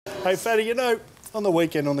Hey, Fatty, you know, on the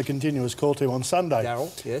weekend on the continuous call team on Sunday,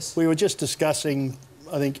 Darryl, yes. we were just discussing,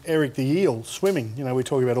 I think, Eric the eel swimming. You know, we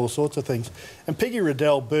talk about all sorts of things. And Piggy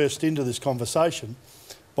Riddell burst into this conversation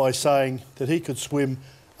by saying that he could swim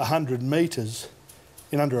 100 metres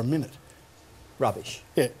in under a minute. Rubbish.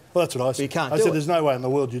 Yeah, well, that's what I said. You can't I do said it. there's no way in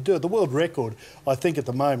the world you'd do it. The world record, I think at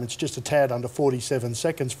the moment, it's just a tad under 47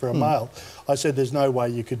 seconds for a male. I said there's no way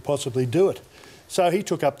you could possibly do it. So he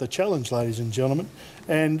took up the challenge, ladies and gentlemen,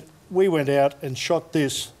 and we went out and shot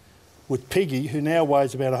this with Piggy, who now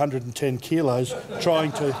weighs about 110 kilos,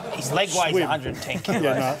 trying to His leg weighs 110 kilos.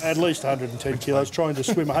 Yeah, no, at least 110 kilos, trying to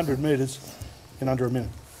swim 100 metres in under a minute.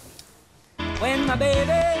 When my baby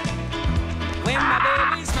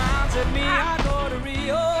smiles at me, I go to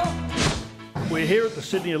Rio. We're here at the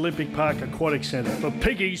Sydney Olympic Park Aquatic Centre for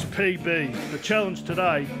Piggy's PB. The challenge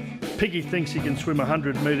today, Piggy thinks he can swim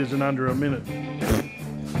 100 metres in under a minute.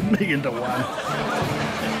 1,000,000 to 1.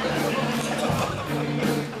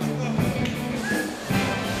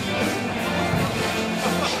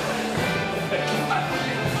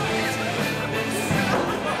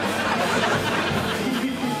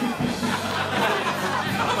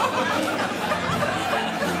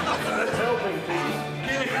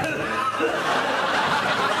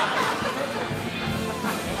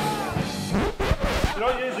 You're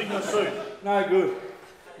not using the suit. No good.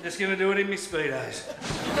 I'm just going to do it in my Speedos.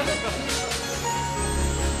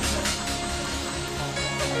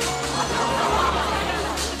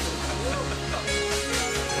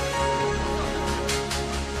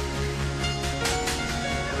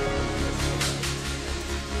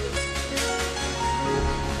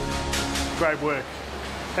 Great work.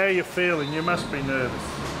 How are you feeling? You must be nervous.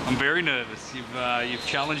 I'm very nervous. You've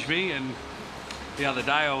challenged me, and the other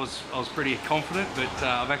day I was pretty confident, but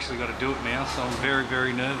I've actually got to do it now, so I'm very,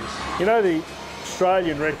 very nervous. You know the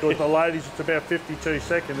Australian record for the ladies, it's about 52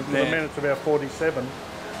 seconds, and for the Yeah. men it's about 47.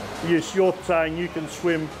 You're saying you can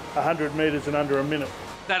swim 100 metres in under a minute.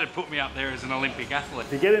 That'd put me up there as an Olympic athlete.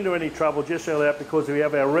 If you get into any trouble, just yell out because we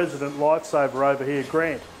have our resident lifesaver over here,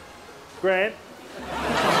 Grant. Grant?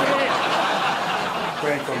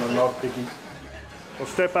 Grant's on the knob, Piggy. Well,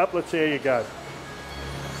 step up, let's see how you go.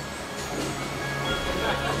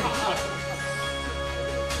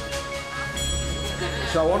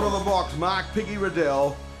 So onto the box, Mark Piggy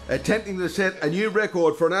Riddell, attempting to set a new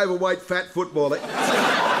record for an overweight fat footballer.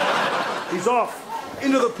 He's off.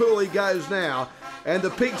 Into the pool he goes now, and the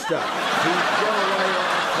pigster. He's gone away like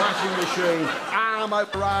a crushing machine. Arm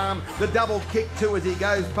over arm, the double kick too as he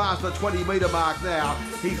goes past the 20-metre mark now.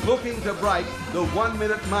 He's looking to break the 1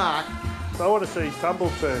 minute mark. So I want to see his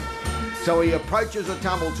tumble turn. So he approaches a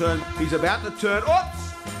tumble turn. He's about to turn. Oops!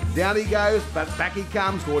 Down he goes, but back he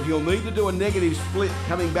comes. Or he'll need to do a negative split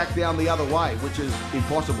coming back down the other way, which is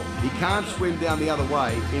impossible. He can't swim down the other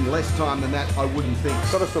way in less time than that, I wouldn't think.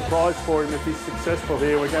 Got a surprise for him if he's successful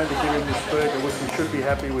here. We're going to give him this burger, which he should be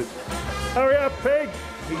happy with. Hurry up, Pig!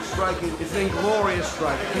 He's stroking. It's an inglorious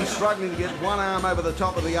stroke. He's struggling to get one arm over the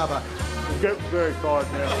top of the other. He's getting very tired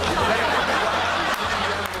now.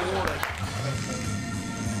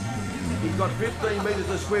 He's got 15 metres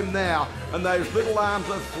to swim now, and those little arms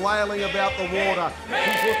are flailing about the water.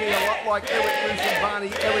 He's looking a lot like Eric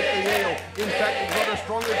Barney, Eric the eel. In fact, he's not as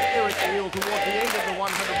strong as Eric the eel towards the end of the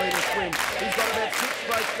 100-metre swim. He's got about 6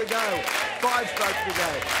 strokes to go, 5 strokes to go.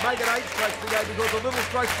 Make it 8 strokes to go because the little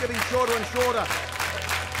stroke's getting shorter and shorter.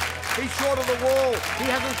 He's short of the wall. He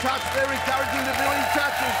hasn't touched. They're encouraging him to do it. He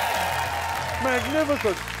touches.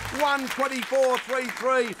 Magnificent.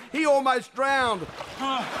 1:24.33. He almost drowned.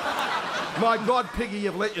 My God, Piggy,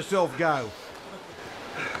 you've let yourself go.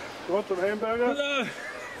 You want some hamburger? No,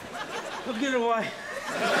 I'll get away.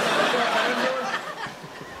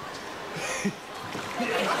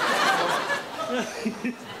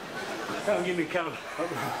 Come give me cover.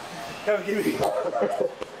 Come give me.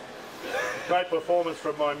 Great performance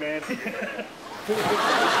from my man. He's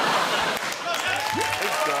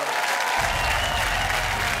done.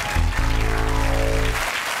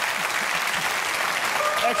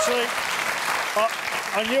 Actually,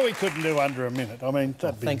 I knew he couldn't do under a minute. I mean,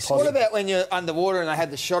 that'd be impossible. What about when you're underwater and they had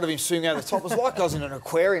the shot of him swimming over the top? It was like I was in an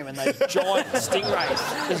aquarium and those giant stingrays.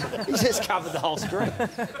 He just covered the whole screen.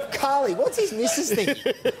 Carly, what's his missus think?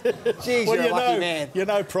 Jeez, Well, you're a lucky man. You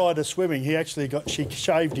know, prior to swimming, she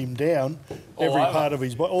shaved him down every part of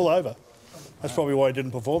his body, all over. That's probably why he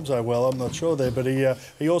didn't perform so well. I'm not sure there, but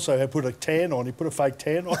he also had put a tan on. He put a fake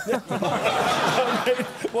tan on. I mean,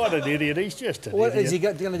 what an idiot! He's just an idiot. Is he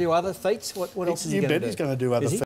going to do other feats? What else is he going to do? He's going to do other feats.